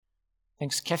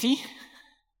Thanks, Kathy.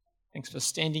 Thanks for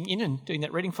standing in and doing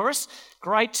that reading for us.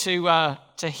 Great to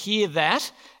hear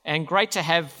that, and great to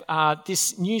have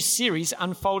this new series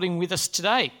unfolding with us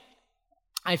today.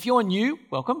 If you're new,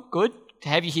 welcome. Good to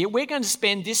have you here. We're going to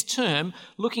spend this term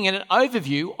looking at an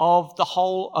overview of the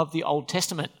whole of the Old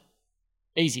Testament.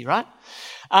 Easy, right?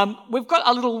 We've got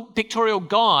a little pictorial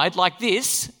guide like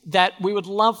this that we would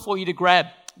love for you to grab.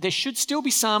 There should still be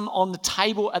some on the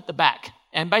table at the back.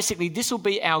 And basically, this will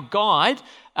be our guide.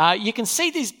 You can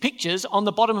see these pictures on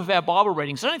the bottom of our Bible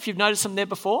readings. I don't know if you've noticed them there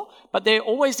before, but they're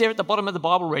always there at the bottom of the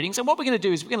Bible readings. And what we're going to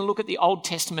do is we're going to look at the Old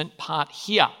Testament part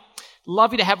here.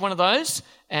 Love you to have one of those,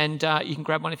 and you can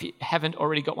grab one if you haven't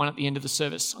already got one at the end of the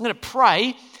service. I'm going to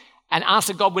pray and ask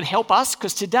that God would help us,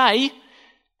 because today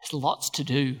there's lots to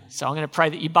do. So I'm going to pray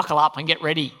that you buckle up and get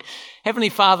ready. Heavenly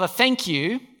Father, thank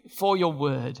you for your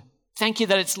word. Thank you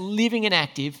that it's living and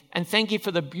active, and thank you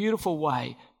for the beautiful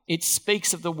way it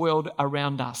speaks of the world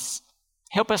around us.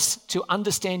 Help us to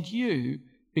understand you,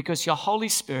 because your Holy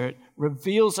Spirit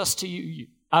reveals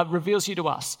you to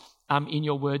us in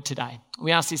your word today.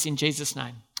 We ask this in Jesus'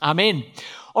 name. Amen.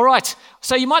 All right,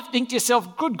 so you might think to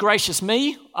yourself, good gracious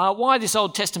me, why this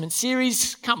Old Testament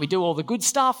series? Can't we do all the good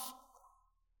stuff?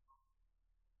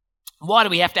 Why do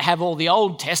we have to have all the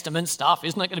Old Testament stuff?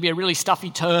 Isn't it going to be a really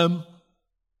stuffy term?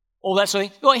 All that sort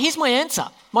of thing. Well, here's my answer.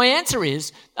 My answer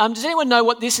is, does anyone know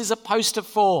what this is a poster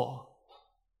for?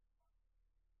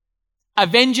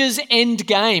 Avengers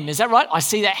Endgame. Is that right? I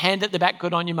see that hand at the back.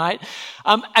 Good on you, mate.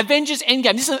 Avengers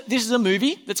Endgame. This is a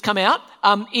movie that's come out.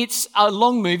 It's a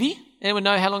long movie. Anyone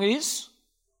know how long it is?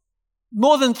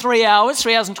 More than 3 hours,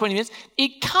 3 hours and 20 minutes.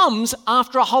 It comes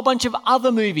after a whole bunch of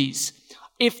other movies.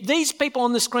 If these people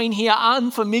on the screen here are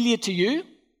unfamiliar to you,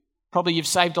 probably you've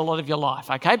saved a lot of your life,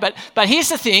 okay? But here's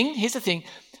the thing.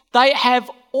 They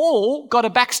have all got a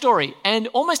backstory, and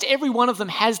almost every one of them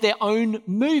has their own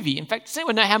movie. In fact, does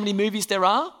anyone know how many movies there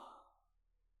are?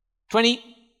 20?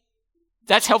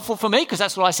 That's helpful for me, because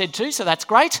that's what I said too, so that's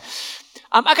great.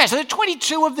 Okay, so there are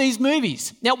 22 of these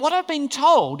movies. Now, what I've been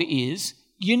told is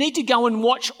you need to go and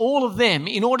watch all of them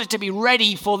in order to be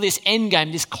ready for this end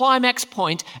game, this climax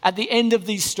point at the end of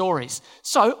these stories.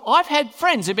 So I've had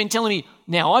friends who've been telling me,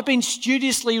 now I've been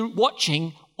studiously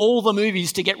watching all the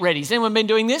movies to get ready. Has anyone been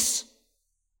doing this?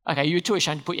 Okay, you're too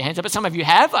ashamed to put your hands up, but some of you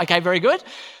have. Okay, very good.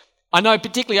 I know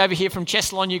particularly over here from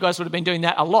Chesalon, you guys would have been doing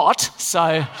that a lot.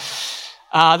 So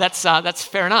that's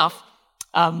fair enough.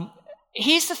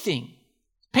 Here's the thing.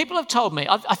 People have told me,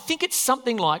 I think it's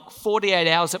something like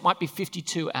 48 hours, it might be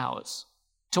 52 hours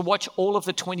to watch all of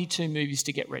the 22 movies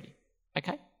to get ready,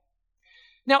 okay?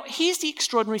 Now, here's the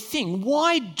extraordinary thing.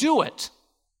 Why do it?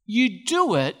 You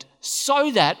do it so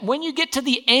that when you get to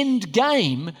the end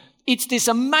game, it's this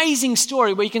amazing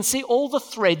story where you can see all the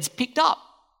threads picked up.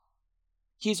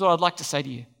 Here's what I'd like to say to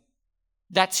you.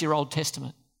 That's your Old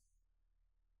Testament.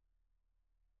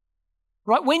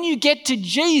 Right? When you get to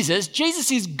Jesus,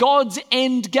 Jesus is God's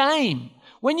end game.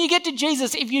 When you get to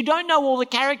Jesus, if you don't know all the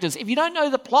characters, if you don't know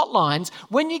the plot lines,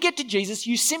 when you get to Jesus,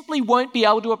 you simply won't be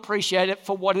able to appreciate it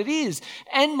for what it is.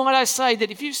 And might I say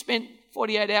that if you've spent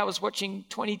 48 hours watching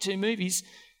 22 movies,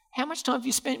 how much time have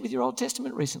you spent with your Old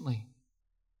Testament recently?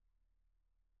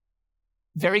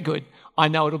 Very good. I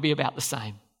know it'll be about the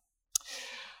same.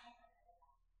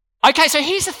 Okay, so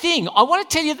here's the thing. I want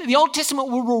to tell you that the Old Testament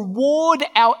will reward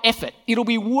our effort. It'll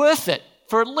be worth it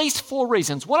for at least 4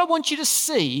 reasons. What I want you to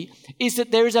see is that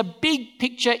there is a big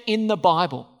picture in the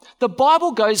Bible. The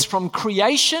Bible goes from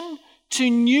creation to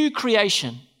new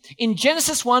creation. In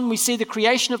Genesis 1, we see the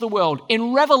creation of the world.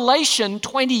 In Revelation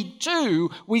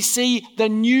 22, we see the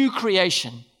new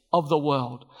creation of the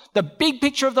world. The big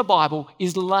picture of the Bible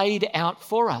is laid out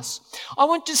for us. I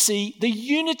want to see the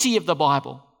unity of the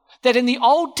Bible. That in the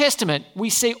Old Testament,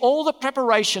 we see all the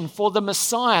preparation for the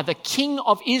Messiah, the King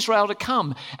of Israel to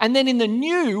come. And then in the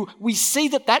New, we see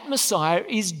that Messiah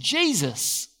is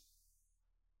Jesus.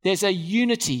 There's a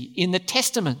unity in the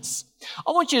Testaments.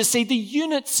 I want you to see the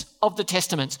units of the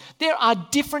Testaments. There are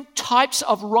different types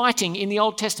of writing in the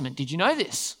Old Testament. Did you know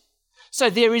this? So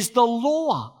there is the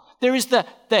law. There is the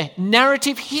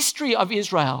narrative history of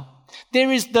Israel.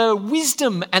 There is the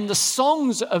wisdom and the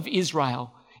songs of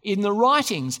Israel in the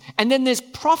writings. And then there's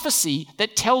prophecy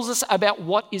that tells us about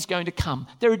what is going to come.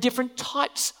 There are different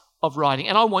types of writing,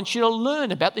 and I want you to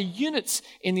learn about the units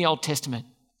in the Old Testament.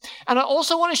 And I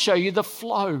also want to show you the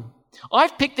flow.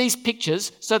 I've picked these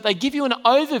pictures so that they give you an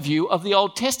overview of the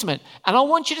Old Testament, and I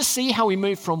want you to see how we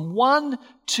move from one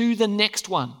to the next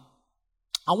one.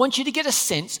 I want you to get a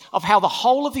sense of how the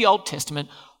whole of the Old Testament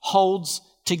holds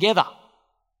together.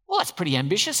 Well, that's pretty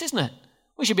ambitious, isn't it?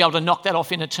 We should be able to knock that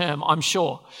off in a term, I'm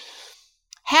sure.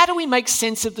 How do we make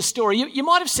sense of the story? You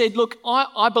might have said, look,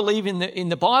 I believe in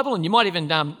the Bible, and you might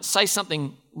even say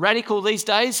something radical these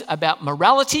days about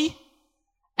morality.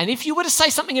 And if you were to say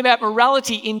something about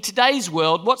morality in today's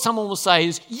world, what someone will say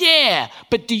is, yeah,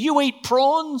 but do you eat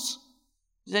prawns?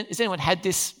 Has anyone had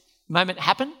this moment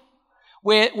happen?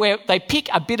 Where they pick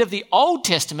a bit of the Old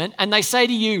Testament and they say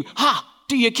to you,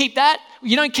 do you keep that?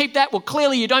 You don't keep that? Well,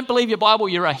 clearly you don't believe your Bible,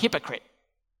 you're a hypocrite.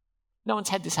 No one's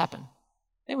had this happen.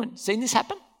 Anyone seen this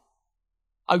happen?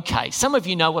 Okay, some of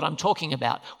you know what I'm talking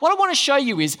about. What I want to show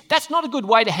you is that's not a good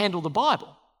way to handle the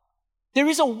Bible. There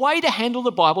is a way to handle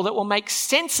the Bible that will make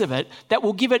sense of it, that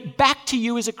will give it back to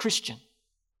you as a Christian,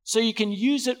 so you can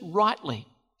use it rightly.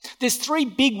 There's 3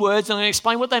 big words, and I'm going to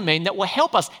explain what they mean, that will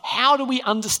help us. How do we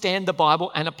understand the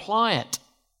Bible and apply it?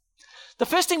 The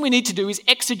first thing we need to do is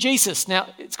exegesis.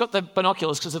 Now, it's got the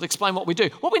binoculars because it'll explain what we do.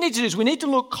 What we need to do is we need to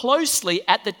look closely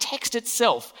at the text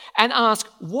itself and ask,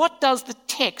 what does the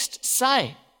text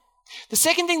say? The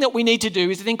second thing that we need to do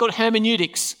is a thing called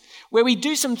hermeneutics, where we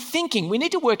do some thinking. We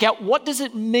need to work out, what does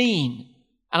it mean?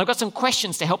 And I've got some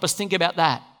questions to help us think about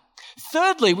that.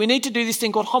 Thirdly, we need to do this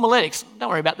thing called homiletics. Don't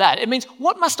worry about that. It means,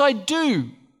 what must I do?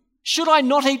 Should I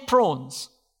not eat prawns?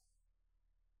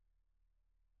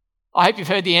 I hope you've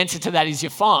heard the answer to that is you're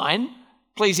fine.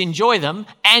 Please enjoy them.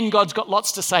 And God's got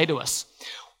lots to say to us.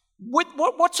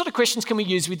 What sort of questions can we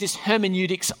use with this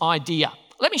hermeneutics idea?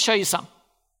 Let me show you some.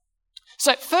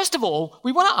 So first of all,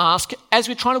 we want to ask, as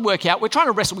we're trying to work out, we're trying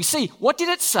to wrestle, we see, what did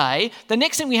it say? The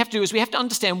next thing we have to do is we have to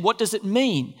understand, what does it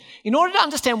mean? In order to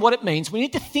understand what it means, we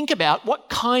need to think about, what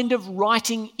kind of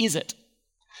writing is it?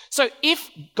 So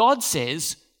if God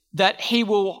says that he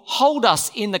will hold us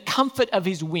in the comfort of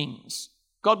his wings,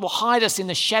 God will hide us in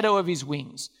the shadow of his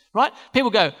wings, right?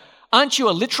 People go, aren't you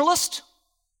a literalist?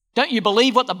 Don't you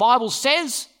believe what the Bible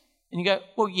says? And you go,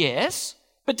 well, yes.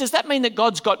 But does that mean that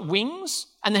God's got wings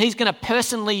and that he's going to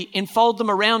personally enfold them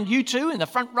around you two in the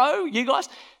front row, you guys?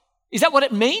 Is that what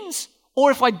it means?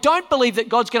 Or if I don't believe that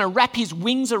God's going to wrap his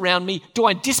wings around me, do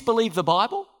I disbelieve the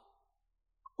Bible?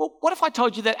 Well, what if I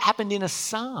told you that happened in a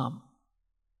psalm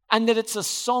and that it's a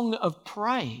song of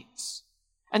praise?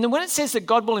 And then when it says that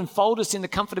God will enfold us in the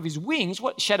comfort of his wings,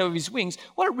 shadow of his wings,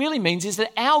 what it really means is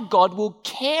that our God will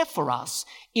care for us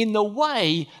in the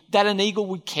way that an eagle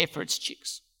would care for its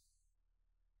chicks.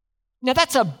 Now,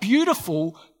 that's a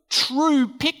beautiful, true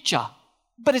picture,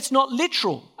 but it's not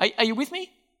literal. Are you with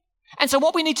me? And so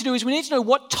what we need to do is we need to know,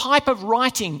 what type of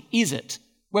writing is it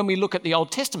when we look at the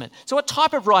Old Testament. So what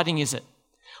type of writing is it?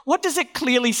 What does it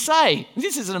clearly say?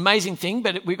 This is an amazing thing,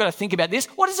 but we've got to think about this.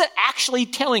 What is it actually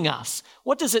telling us?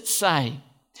 What does it say?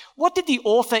 What did the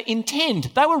author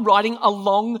intend? They were writing a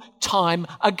long time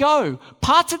ago.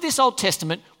 Parts of this Old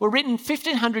Testament were written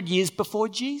 1,500 years before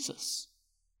Jesus,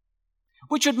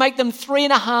 which would make them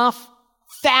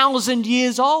 3,500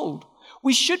 years old.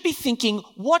 We should be thinking,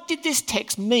 what did this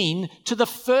text mean to the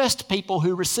first people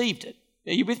who received it?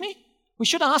 Are you with me? We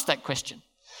should ask that question.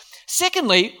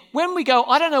 Secondly, when we go,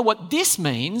 I don't know what this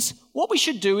means, what we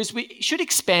should do is we should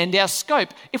expand our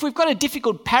scope. If we've got a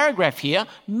difficult paragraph here,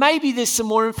 maybe there's some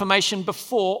more information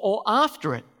before or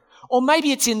after it. Or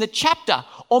maybe it's in the chapter,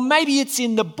 or maybe it's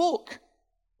in the book.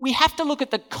 We have to look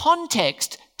at the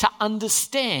context to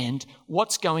understand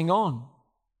what's going on.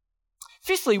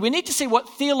 Fifthly, we need to see what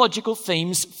theological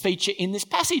themes feature in this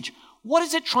passage. What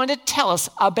is it trying to tell us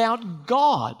about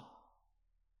God?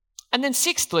 And then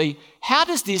sixthly, how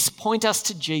does this point us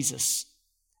to Jesus?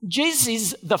 Jesus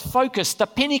is the focus, the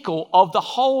pinnacle of the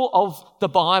whole of the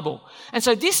Bible. And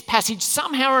so this passage,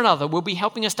 somehow or another, will be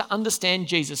helping us to understand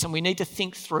Jesus, and we need to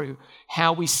think through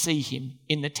how we see him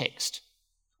in the text.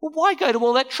 Well, why go to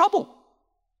all that trouble?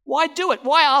 Why do it?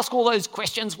 Why ask all those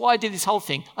questions? Why do this whole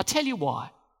thing? I'll tell you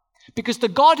why. Because the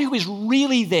God who is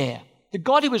really there,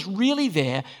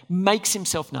 makes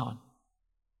himself known.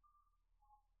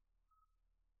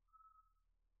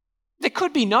 There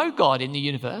could be no God in the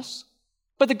universe,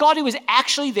 but the God who is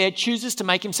actually there chooses to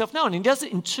make himself known. He does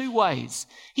it in 2 ways.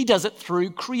 He does it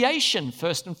through creation,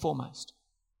 first and foremost.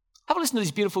 Have a listen to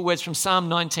these beautiful words from Psalm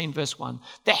 19, verse 1.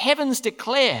 The heavens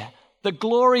declare the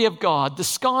glory of God. The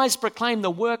skies proclaim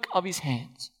the work of his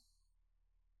hands.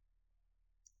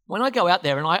 When I go out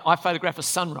there and I photograph a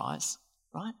sunrise,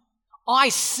 right, I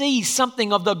see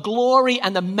something of the glory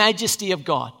and the majesty of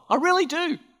God. I really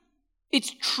do.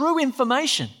 It's true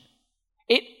information.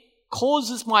 It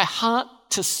causes my heart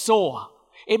to soar.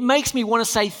 It makes me want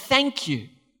to say thank you.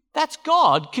 That's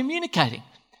God communicating.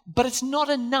 But it's not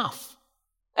enough.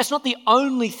 That's not the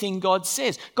only thing God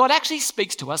says. God actually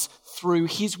speaks to us through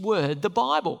his word, the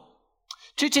Bible.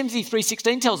 2 Timothy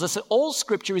 3:16 tells us that all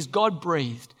scripture is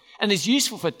God-breathed and is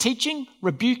useful for teaching,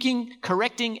 rebuking,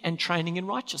 correcting, and training in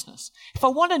righteousness. If I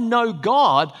want to know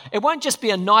God, it won't just be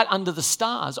a night under the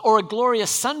stars or a glorious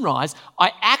sunrise.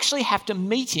 I actually have to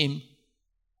meet him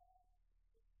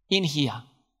in here,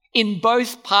 in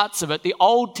both parts of it, the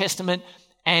Old Testament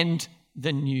and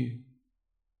the New.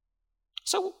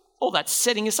 So all that's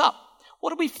setting us up.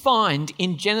 What do we find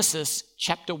in Genesis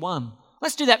chapter 1?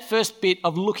 Let's do that first bit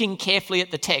of looking carefully at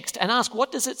the text and ask,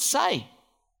 what does it say?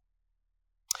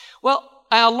 Well,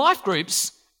 our life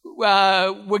groups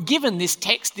were given this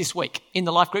text this week in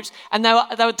the life groups, and they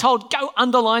were told, go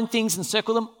underline things and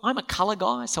circle them. I'm a colour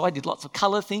guy, so I did lots of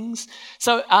colour things.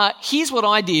 So here's what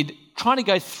I did, trying to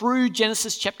go through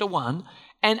Genesis chapter 1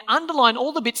 and underline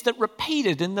all the bits that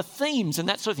repeated and the themes and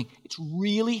that sort of thing. It's a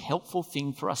really helpful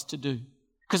thing for us to do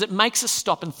because it makes us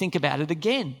stop and think about it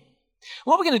again.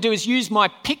 What we're going to do is use my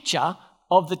picture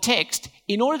of the text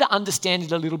in order to understand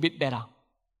it a little bit better.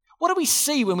 What do we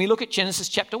see when we look at Genesis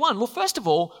chapter 1? Well, first of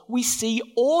all, we see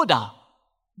order.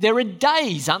 There are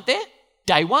days, aren't there?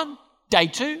 Day 1, day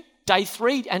 2, day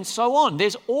 3, and so on.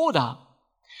 There's order.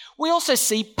 We also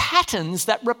see patterns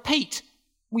that repeat.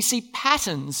 We see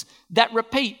patterns that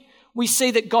repeat. We see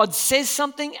that God says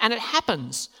something and it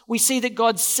happens. We see that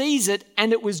God sees it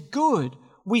and it was good.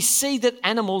 We see that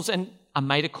animals are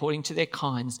made according to their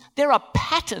kinds. There are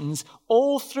patterns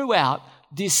all throughout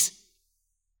this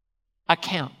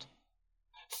account.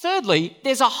 Thirdly,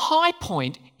 there's a high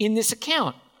point in this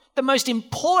account. The most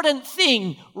important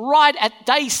thing right at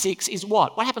day 6 is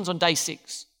what? What happens on day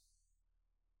 6?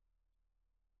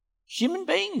 Human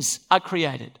beings are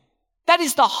created. That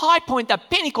is the high point, the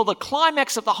pinnacle, the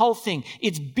climax of the whole thing.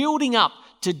 It's building up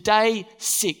to day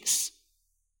 6.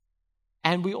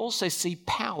 And we also see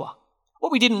power.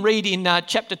 What we didn't read in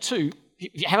chapter 2,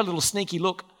 if you have a little sneaky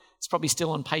look, it's probably still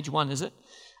on page 1, is it?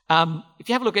 If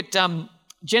you have a look at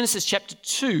Genesis chapter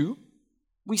 2,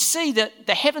 we see that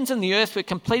the heavens and the earth were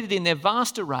completed in their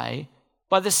vast array.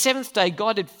 By the 7th day,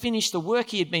 God had finished the work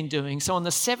he had been doing. So on the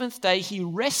 7th day, he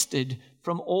rested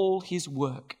from all his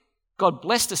work. God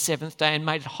blessed the 7th day and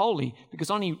made it holy because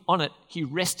on it, he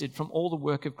rested from all the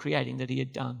work of creating that he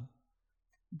had done.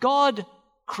 God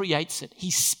creates it. He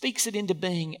speaks it into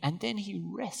being and then he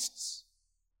rests.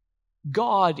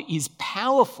 God is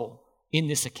powerful in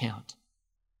this account.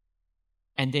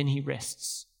 And then he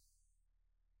rests.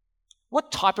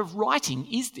 What type of writing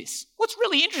is this? What's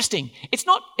really interesting, it's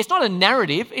not a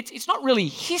narrative, it's not really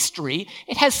history.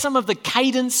 It has some of the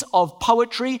cadence of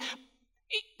poetry.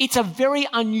 It's a very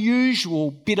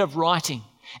unusual bit of writing.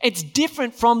 It's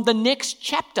different from the next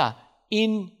chapter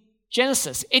in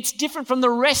Genesis. It's different from the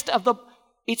rest of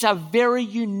it's a very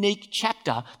unique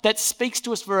chapter that speaks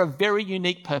to us for a very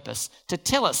unique purpose, to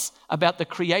tell us about the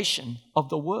creation of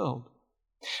the world.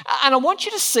 And I want you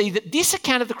to see that this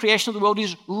account of the creation of the world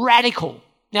is radical.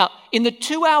 Now, in the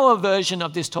 2-hour version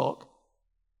of this talk,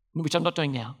 which I'm not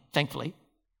doing now, thankfully,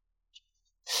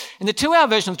 in the 2-hour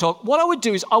version of the talk, what I would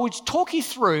do is I would talk you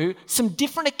through some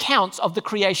different accounts of the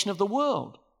creation of the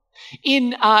world. In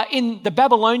the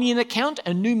Babylonian account,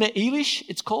 Enuma Elish,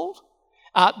 it's called,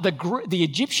 the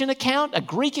Egyptian account, a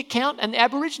Greek account, and the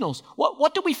Aboriginals.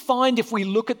 What do we find if we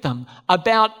look at them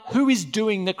about who is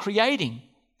doing the creating?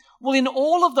 Well, in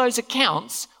all of those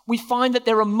accounts, we find that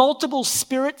there are multiple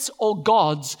spirits or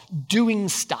gods doing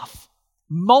stuff.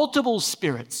 Multiple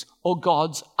spirits or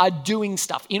gods are doing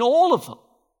stuff in all of them.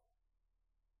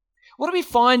 What do we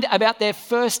find about their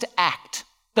first act?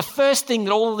 The first thing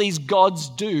that all of these gods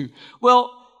do?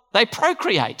 Well, they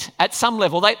procreate at some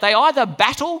level. They either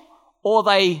battle or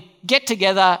they get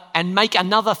together and make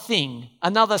another thing,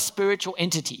 another spiritual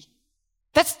entity.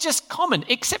 That's just common,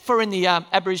 except for in the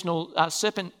Aboriginal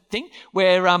serpent thing,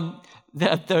 where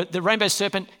the rainbow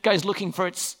serpent goes looking for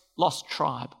its lost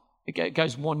tribe. It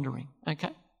goes wandering,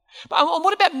 okay? But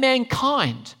what about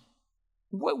mankind?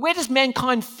 Where does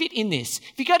mankind fit in this?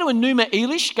 If you go to Enuma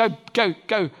Elish,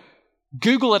 go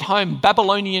Google at home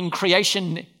Babylonian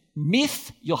creation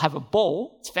myth, you'll have a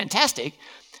ball. It's fantastic.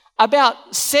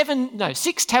 About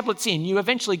 6 tablets in, you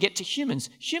eventually get to humans.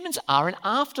 Humans are an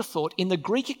afterthought in the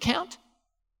Greek account.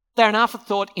 They're an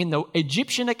afterthought in the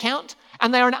Egyptian account,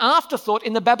 and they're an afterthought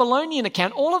in the Babylonian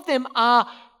account. All of them are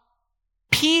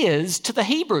peers to the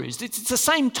Hebrews. It's the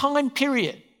same time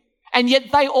period. And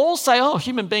yet they all say,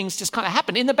 human beings just kind of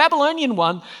happen. In the Babylonian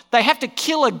one, they have to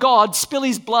kill a god, spill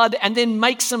his blood, and then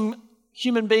make some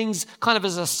human beings kind of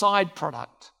as a side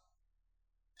product.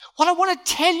 What I want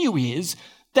to tell you is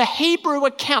the Hebrew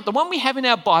account, the one we have in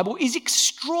our Bible, is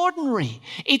extraordinary.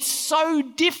 It's so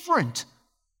different.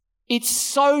 It's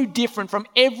so different from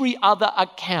every other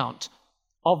account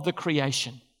of the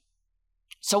creation.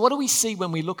 So what do we see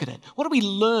when we look at it? What do we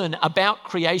learn about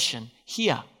creation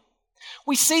here?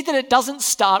 We see that it doesn't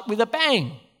start with a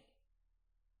bang.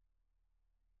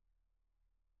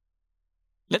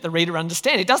 Let the reader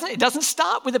understand. It doesn't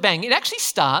start with a bang. It actually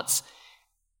starts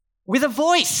with a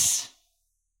voice.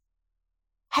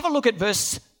 Have a look at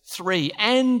verse 3.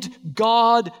 And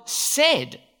God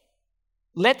said,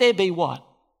 let there be what?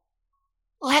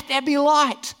 Let there be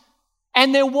light.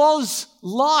 And there was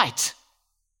light.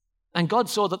 And God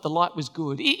saw that the light was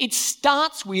good. It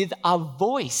starts with a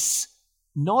voice,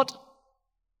 not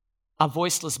a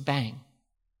voiceless bang.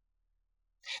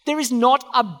 There is not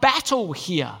a battle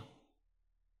here.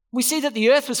 We see that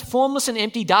the earth was formless and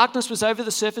empty, darkness was over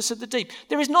the surface of the deep.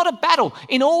 There is not a battle.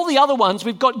 In all the other ones,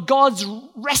 we've got gods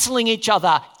wrestling each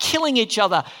other, killing each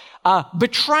other,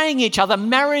 betraying each other,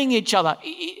 marrying each other.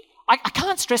 I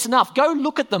can't stress enough, go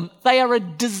look at them. They are a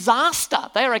disaster.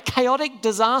 They are a chaotic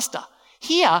disaster.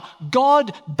 Here,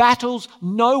 God battles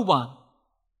no one.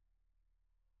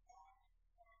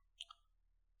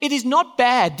 It is not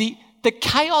bad. The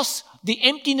chaos, the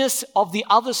emptiness of the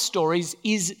other stories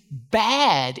is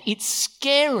bad. It's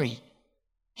scary.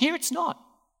 Here it's not.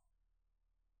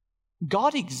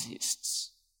 God exists,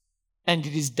 and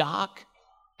it is dark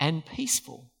and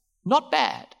peaceful. Not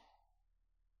bad.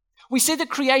 We see that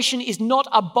creation is not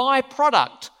a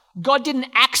byproduct. God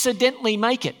didn't accidentally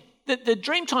make it. The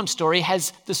Dreamtime story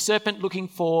has the serpent looking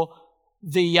for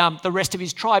the rest of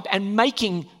his tribe and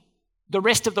making the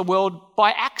rest of the world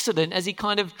by accident as he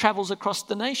kind of travels across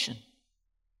the nation.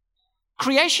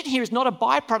 Creation here is not a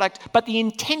byproduct, but the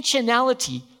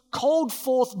intentionality called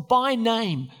forth by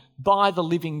name by the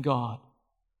living God.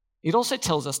 It also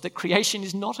tells us that creation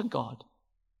is not a God.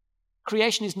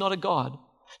 Creation is not a God.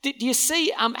 Do you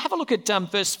see, have a look at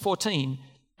verse 14.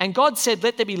 And God said,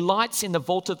 let there be lights in the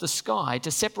vault of the sky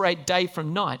to separate day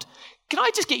from night. Can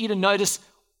I just get you to notice,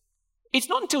 it's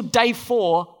not until day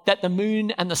 4 that the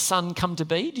moon and the sun come to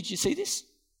be. Did you see this?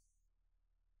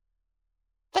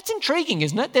 That's intriguing,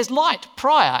 isn't it? There's light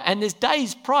prior and there's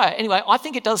days prior. Anyway, I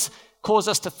think it does cause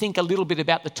us to think a little bit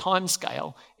about the time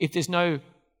scale if there's no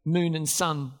moon and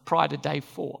sun prior to day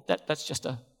 4. That's just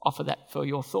to offer that for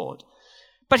your thought.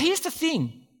 But here's the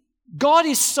thing. God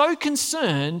is so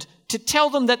concerned to tell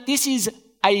them that this is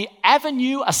an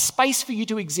avenue, a space for you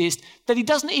to exist, that he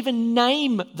doesn't even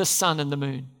name the sun and the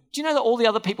moon. Do you know that all the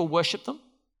other people worship them?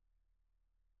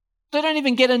 They don't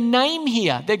even get a name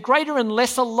here. They're greater and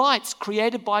lesser lights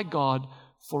created by God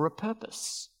for a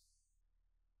purpose.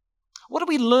 What do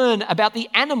we learn about the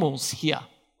animals here?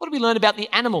 What do we learn about the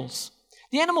animals?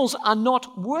 The animals are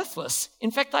not worthless.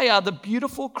 In fact, they are the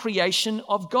beautiful creation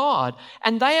of God,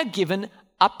 and they are given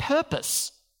a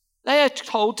purpose. They are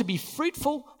told to be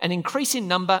fruitful and increase in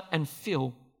number and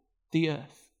fill the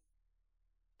earth.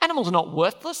 Animals are not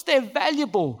worthless. They're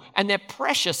valuable and they're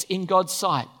precious in God's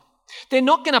sight. They're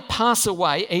not going to pass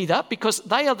away either because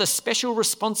they are the special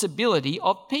responsibility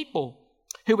of people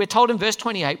who we're told in verse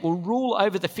 28 will rule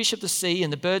over the fish of the sea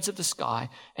and the birds of the sky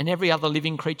and every other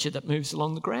living creature that moves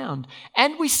along the ground.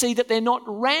 And we see that they're not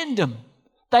random.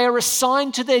 They are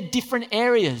assigned to their different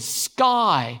areas,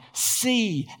 sky,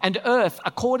 sea, and earth,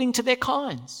 according to their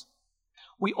kinds.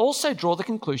 We also draw the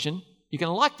conclusion, you're going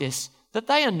to like this, that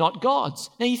they are not gods.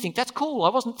 Now you think, that's cool, I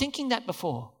wasn't thinking that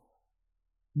before.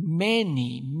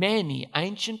 Many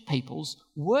ancient peoples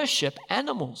worship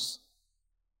animals.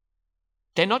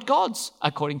 They're not gods,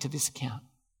 according to this account.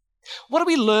 What do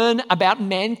we learn about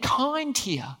mankind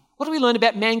here? What do we learn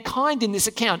about mankind in this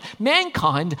account?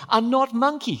 Mankind are not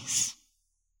monkeys.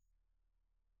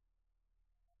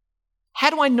 How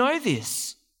do I know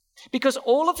this? Because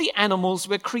all of the animals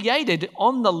were created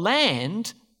on the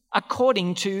land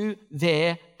according to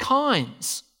their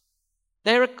kinds.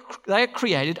 They are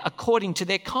created according to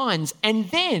their kinds. And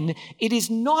then it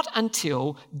is not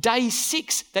until day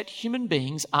 6 that human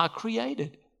beings are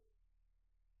created.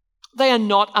 They are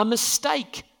not a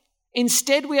mistake.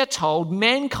 Instead, we are told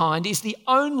mankind is the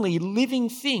only living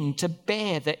thing to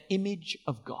bear the image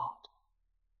of God.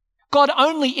 God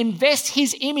only invests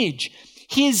his image,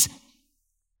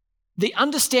 the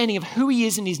understanding of who he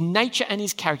is and his nature and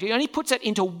his character. He only puts that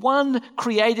into one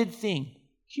created thing,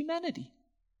 humanity.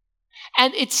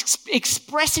 And it's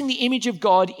expressing the image of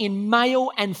God in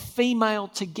male and female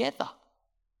together.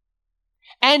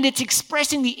 And it's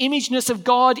expressing the imageness of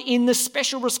God in the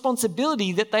special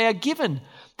responsibility that they are given.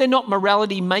 They're not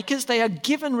morality makers. They are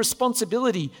given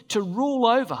responsibility to rule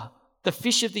over the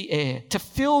fish of the air, to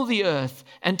fill the earth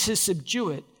and to subdue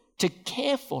it, to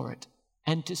care for it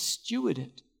and to steward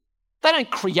it. They don't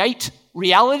create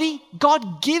reality.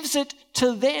 God gives it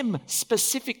to them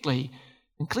specifically.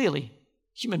 And clearly,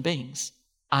 human beings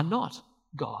are not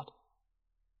God.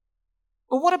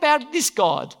 Well, what about this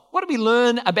God? What do we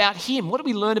learn about him? What do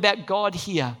we learn about God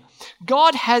here?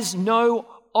 God has no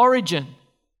origin.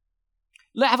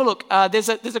 Have a look. There's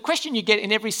a question you get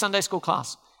in every Sunday school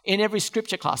class, in every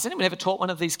scripture class. Anyone ever taught one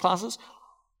of these classes?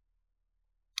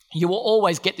 You will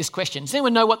always get this question. Does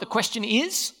anyone know what the question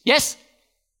is? Yes?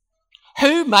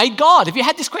 Who made God? Have you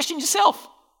had this question yourself?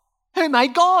 Who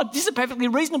made God? This is a perfectly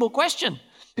reasonable question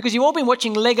because you've all been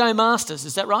watching Lego Masters.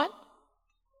 Is that right?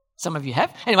 Some of you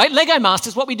have. Anyway, Lego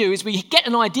Masters, what we do is we get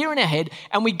an idea in our head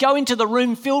and we go into the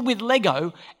room filled with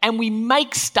Lego and we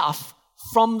make stuff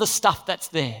from the stuff that's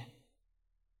there.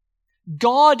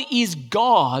 God is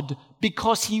God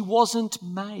because he wasn't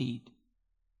made.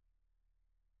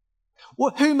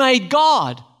 Well, who made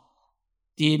God?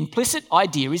 The implicit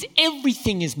idea is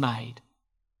everything is made.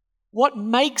 What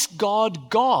makes God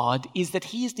God is that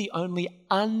he is the only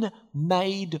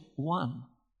unmade one.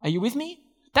 Are you with me?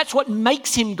 That's what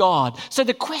makes him God. So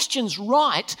the question's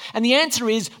right, and the answer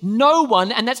is no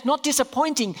one, and that's not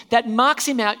disappointing. That marks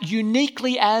him out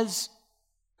uniquely as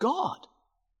God.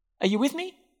 Are you with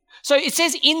me? So it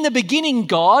says in the beginning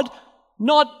God,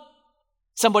 not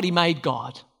somebody made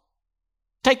God.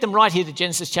 Take them right here to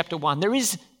Genesis chapter 1. There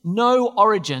is no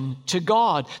origin to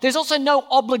God. There's also no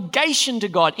obligation to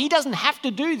God. He doesn't have to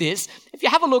do this. If you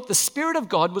have a look, the Spirit of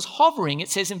God was hovering, it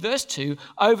says in verse 2,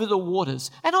 over the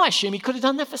waters. And I assume he could have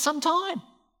done that for some time.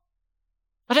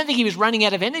 I don't think he was running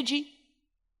out of energy.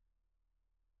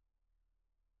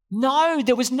 No,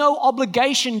 there was no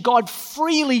obligation. God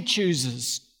freely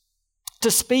chooses to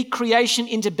speak creation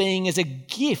into being as a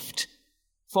gift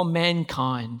for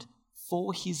mankind,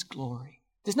 for his glory.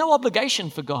 There's no obligation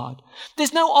for God.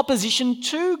 There's no opposition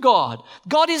to God.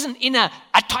 God isn't in a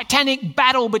titanic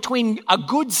battle between a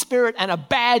good spirit and a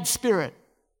bad spirit,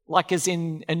 like as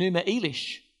in Enuma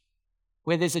Elish,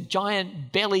 where there's a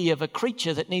giant belly of a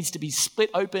creature that needs to be split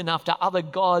open after other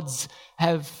gods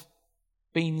have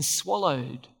been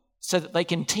swallowed so that they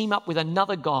can team up with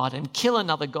another god and kill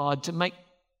another god to make...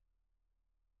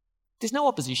 There's no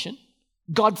opposition.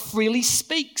 God freely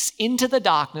speaks into the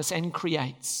darkness and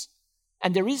creates.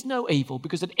 And there is no evil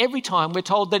because at every time we're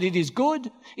told that it is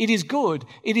good, it is good,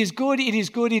 it is good, it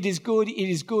is good, it is good, it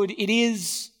is good, it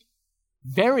is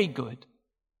very good.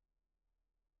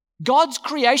 God's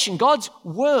creation, God's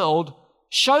world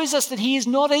shows us that he is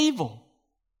not evil,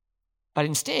 but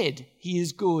instead he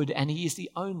is good and he is the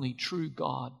only true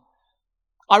God.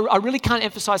 I really can't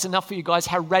emphasize enough for you guys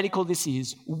how radical this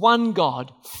is. One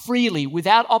God, freely,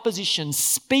 without opposition,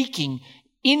 speaking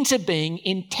into being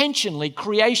intentionally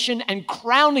creation and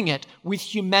crowning it with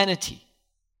humanity.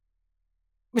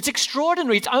 It's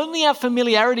extraordinary. It's only our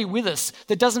familiarity with us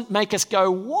that doesn't make us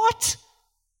go, what?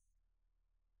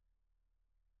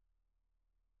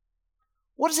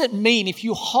 What does it mean if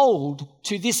you hold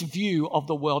to this view of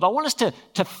the world? I want us to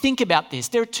think about this.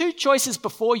 There are two choices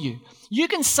before you. You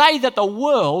can say that the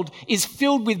world is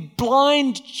filled with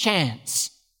blind chance.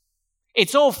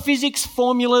 It's all physics,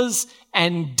 formulas,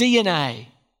 and DNA.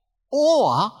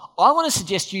 Or I want to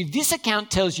suggest to you this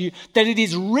account tells you that it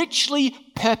is richly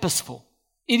purposeful.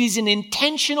 It is an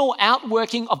intentional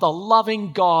outworking of the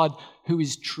loving God who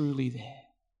is truly there.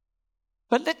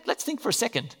 But let's think for a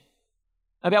second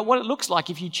about what it looks like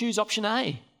if you choose option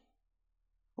A.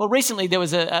 Well, recently there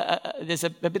was there's a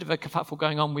bit of a kerfuffle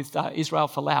going on with Israel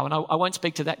Folau, and I won't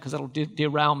speak to that because that'll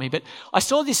derail me. But I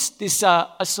saw this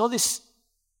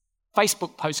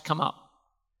Facebook post come up,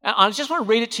 and I just want to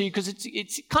read it to you because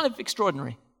it's kind of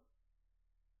extraordinary.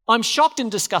 I'm shocked and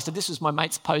disgusted. This was my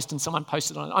mate's post, and someone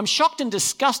posted on it. I'm shocked and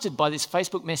disgusted by this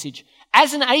Facebook message.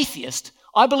 As an atheist,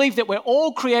 I believe that we're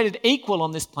all created equal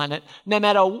on this planet, no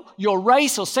matter your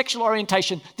race or sexual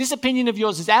orientation. This opinion of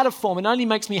yours is out of form and only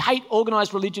makes me hate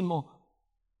organised religion more.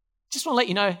 Just want to let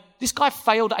you know, this guy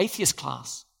failed atheist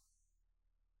class.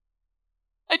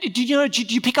 Did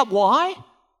you pick up why?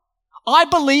 I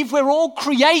believe we're all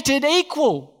created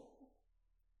equal.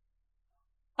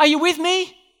 Are you with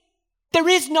me? There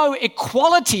is no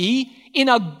equality in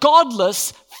a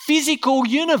godless physical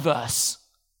universe.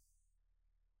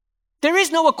 There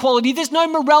is no equality. There's no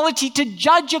morality to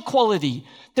judge equality.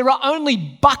 There are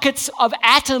only buckets of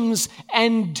atoms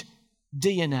and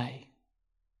DNA.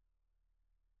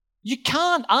 You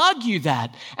can't argue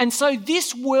that. And so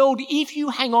this world, if you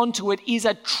hang on to it, is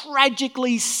a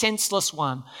tragically senseless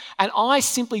one. And I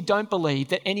simply don't believe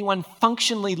that anyone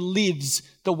functionally lives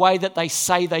the way that they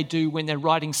say they do when they're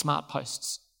writing smart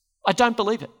posts. I don't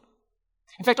believe it.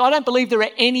 In fact, I don't believe there are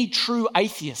any true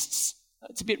atheists.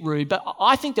 It's a bit rude, but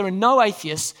I think there are no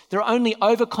atheists. There are only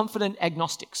overconfident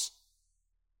agnostics.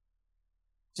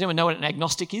 Does anyone know what an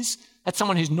agnostic is? That's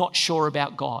someone who's not sure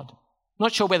about God.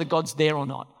 Not sure whether God's there or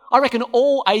not. I reckon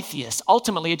all atheists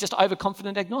ultimately are just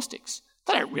overconfident agnostics.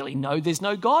 They don't really know there's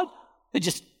no God. They're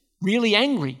just really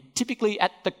angry, typically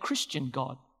at the Christian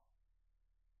God.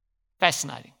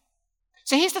 Fascinating.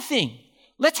 So here's the thing.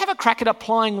 Let's have a crack at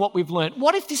applying what we've learned.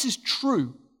 What if this is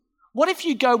true? What if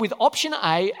you go with option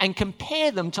A and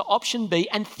compare them to option B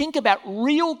and think about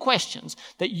real questions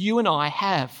that you and I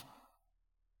have?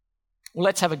 Well,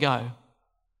 let's have a go.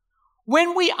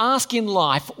 When we ask in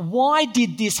life, why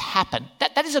did this happen?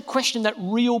 That is a question that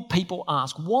real people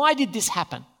ask. Why did this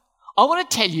happen? I want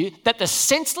to tell you that the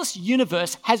senseless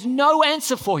universe has no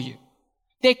answer for you.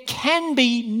 There can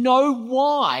be no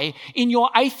why in your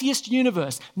atheist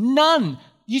universe. None.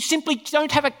 You simply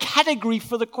don't have a category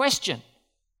for the question.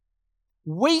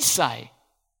 We say,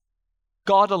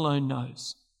 God alone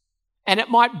knows. And it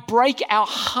might break our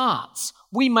hearts.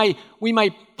 We may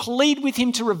plead with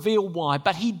him to reveal why,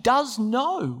 but he does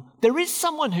know. There is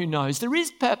someone who knows. There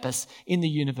is purpose in the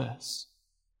universe.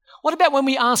 What about when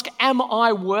we ask, am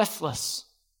I worthless?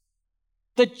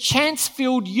 The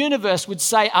chance-filled universe would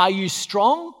say, are you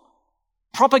strong?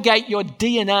 Propagate your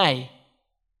DNA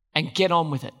and get on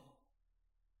with it.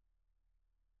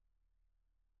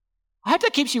 I hope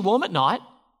that keeps you warm at night.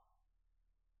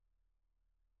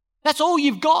 That's all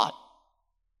you've got.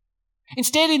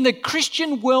 Instead, in the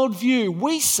Christian worldview,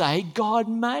 we say, God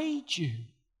made you.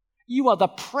 You are the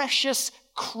precious,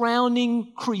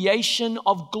 crowning creation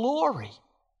of glory.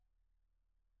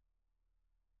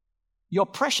 You're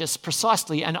precious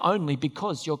precisely and only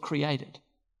because you're created.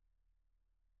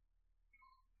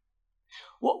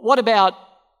 What about,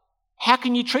 how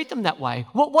can you treat them that way?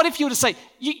 What if you were to say,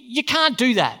 you can't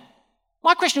do that?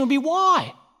 My question would be,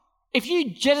 why? If you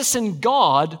jettison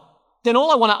God, then all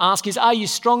I want to ask is, are you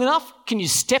strong enough? Can you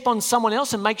step on someone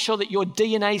else and make sure that your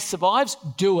DNA survives?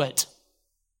 Do it.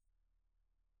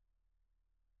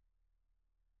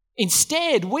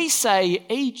 Instead, we say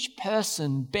each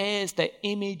person bears the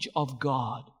image of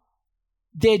God.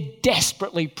 They're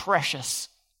desperately precious.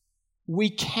 We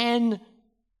can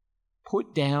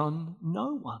put down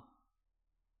no one.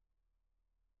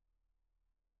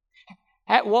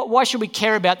 Why should we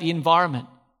care about the environment?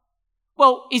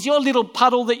 Well, is your little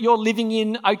puddle that you're living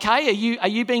in okay? Are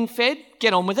you being fed?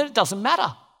 Get on with it. It doesn't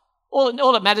matter.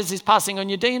 All that matters is passing on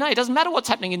your DNA. It doesn't matter what's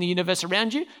happening in the universe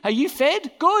around you. Are you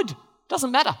fed? Good.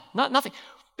 Doesn't matter. No, nothing.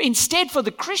 Instead, for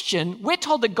the Christian, we're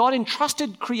told that God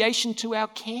entrusted creation to our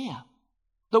care,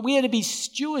 that we are to be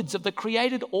stewards of the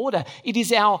created order. It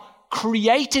is our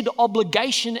created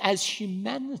obligation as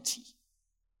humanity.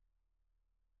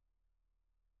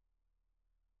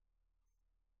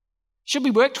 Should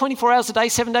we work 24 hours a day,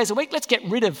 7 days a week? Let's get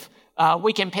rid of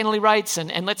weekend penalty rates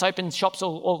and let's open shops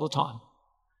all the time.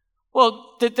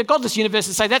 Well, the godless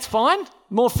universes say, that's fine.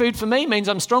 More food for me means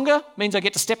I'm stronger, means I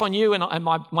get to step on you and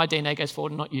my DNA goes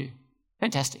forward and not you.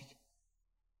 Fantastic.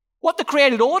 What the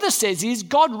created order says is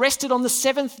God rested on the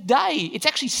seventh day. It's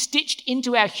actually stitched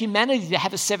into our humanity to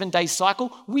have a 7-day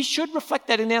cycle. We should reflect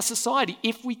that in our society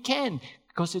if we can,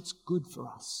 because it's good for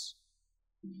us.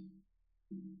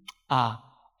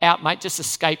 Out, mate, just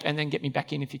escape and then get me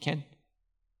back in if you can.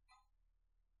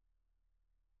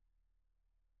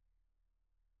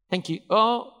 Thank you.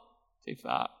 Oh, too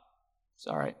far.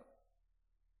 Sorry.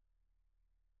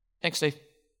 Thanks, Steve.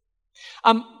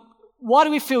 Why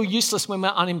do we feel useless when we're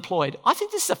unemployed? I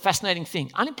think this is a fascinating thing.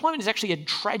 Unemployment is actually a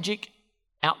tragic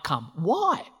outcome.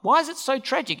 Why? Why is it so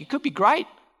tragic? It could be great.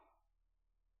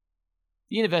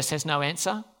 The universe has no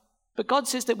answer, but God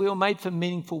says that we were made for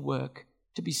meaningful work,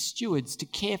 to be stewards, to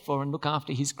care for and look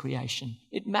after his creation.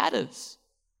 It matters.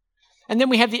 And then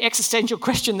we have the existential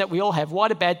question that we all have. Why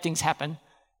do bad things happen?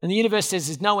 And the universe says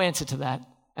there's no answer to that.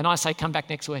 And I say, come back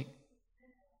next week.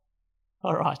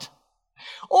 All right.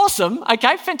 Awesome.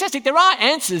 Okay, fantastic. There are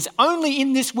answers only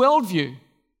in this worldview.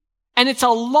 And it's a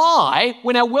lie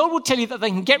when our world will tell you that they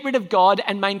can get rid of God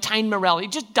and maintain morality.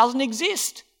 It just doesn't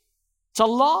exist. It's a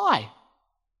lie.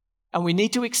 And we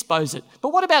need to expose it.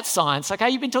 But what about science? Okay,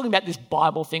 you've been talking about this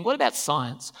Bible thing. What about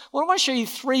science? Well, I want to show you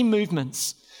 3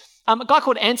 movements. A guy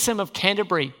called Anselm of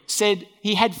Canterbury said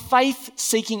he had faith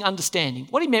seeking understanding.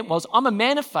 What he meant was, I'm a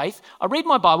man of faith. I read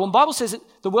my Bible, and the Bible says that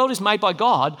the world is made by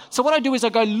God. So what I do is I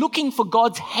go looking for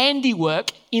God's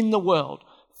handiwork in the world.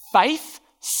 Faith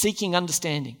seeking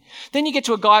understanding. Then you get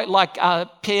to a guy like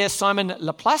Pierre-Simon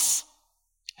Laplace,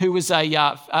 who was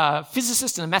a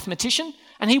physicist and a mathematician,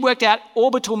 and he worked out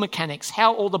orbital mechanics,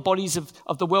 how all the bodies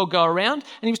of the world go around.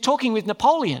 And he was talking with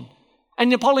Napoleon.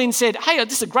 And Napoleon said, hey,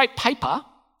 this is a great paper.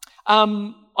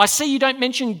 I see you don't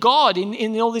mention God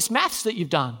in all this maths that you've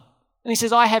done. And he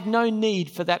says, I have no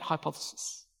need for that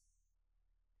hypothesis.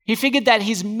 He figured that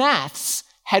his maths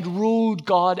had ruled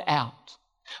God out.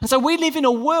 And so we live in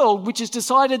a world which has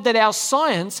decided that our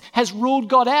science has ruled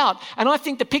God out. And I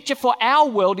think the picture for our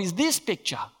world is this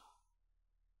picture.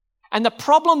 And the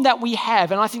problem that we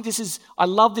have, and I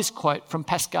love this quote from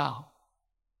Pascal.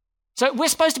 So we're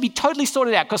supposed to be totally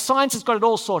sorted out because science has got it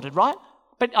all sorted, right?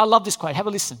 But I love this quote. Have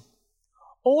a listen.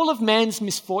 All of man's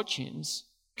misfortunes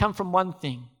come from one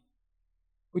thing,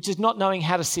 which is not knowing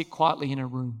how to sit quietly in a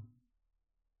room.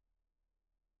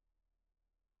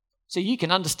 So you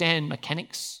can understand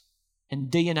mechanics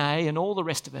and DNA and all the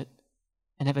rest of it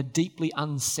and have a deeply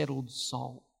unsettled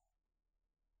soul.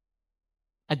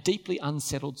 A deeply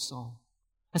unsettled soul.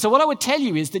 And so what I would tell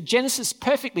you is that Genesis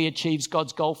perfectly achieves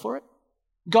God's goal for it.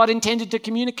 God intended to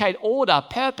communicate order,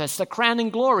 purpose, the crowning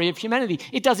glory of humanity.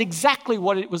 It does exactly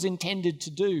what it was intended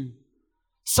to do.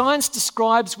 Science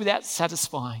describes without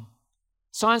satisfying.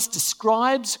 Science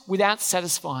describes without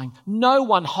satisfying. No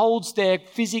one holds their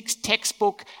physics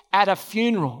textbook at a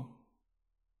funeral.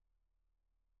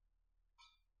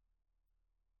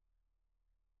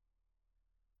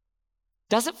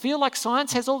 Does it feel like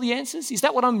science has all the answers? Is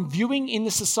that what I'm viewing in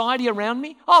the society around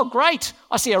me? Oh, great.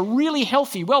 I see a really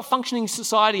healthy, well-functioning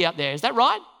society out there. Is that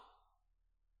right?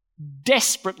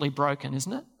 Desperately broken,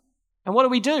 isn't it? And what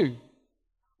do?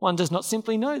 One does not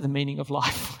simply know the meaning of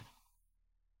life.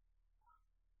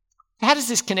 How does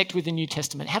this connect with the New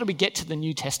Testament? How do we get to the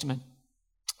New Testament?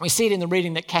 We see it in the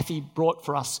reading that Kathy brought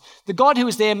for us. The God who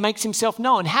is there makes himself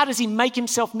known. How does he make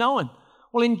himself known?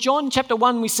 Well, in John chapter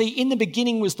 1, we see in the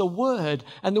beginning was the Word,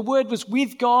 and the Word was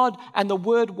with God, and the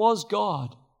Word was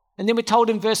God. And then we're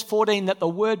told in verse 14 that the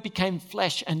Word became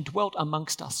flesh and dwelt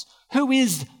amongst us. Who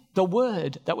is the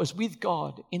Word that was with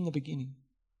God in the beginning?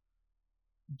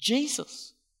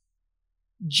 Jesus.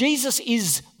 Jesus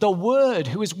is the Word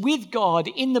who is with God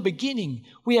in the beginning.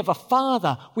 We have a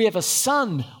Father, we have a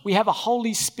Son, we have a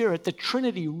Holy Spirit, the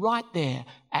Trinity right there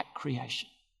at creation.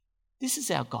 This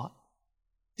is our God.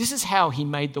 This is how he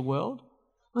made the world.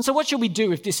 And so what should we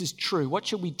do if this is true? What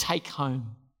should we take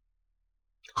home?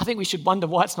 I think we should wonder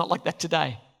why it's not like that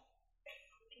today.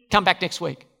 Come back next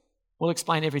week. We'll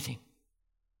explain everything.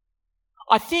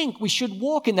 I think we should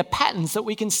walk in the patterns that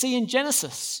we can see in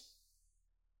Genesis.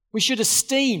 We should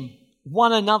esteem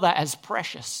one another as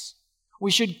precious.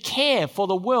 We should care for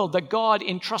the world that God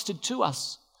entrusted to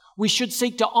us. We should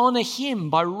seek to honour him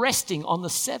by resting on the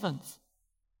seventh.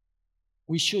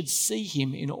 We should see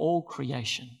him in all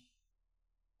creation.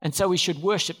 And so we should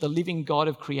worship the living God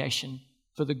of creation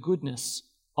for the goodness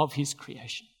of his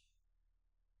creation.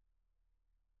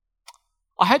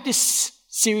 I hope this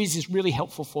series is really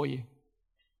helpful for you.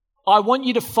 I want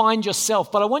you to find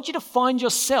yourself, but I want you to find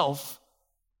yourself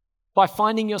by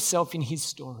finding yourself in his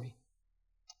story.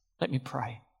 Let me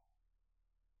pray.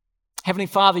 Heavenly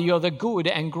Father, you're the good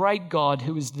and great God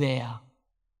who is there.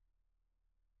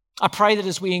 I pray that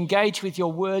as we engage with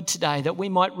your word today, that we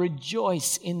might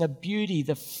rejoice in the beauty,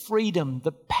 the freedom,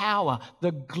 the power,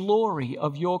 the glory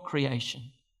of your creation.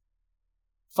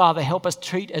 Father, help us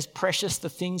treat as precious the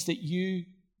things that you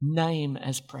name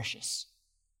as precious.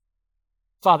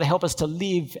 Father, help us to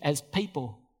live as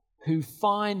people who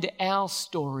find our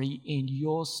story in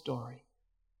your story.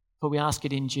 For we ask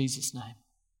it in Jesus' name.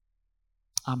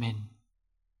 Amen.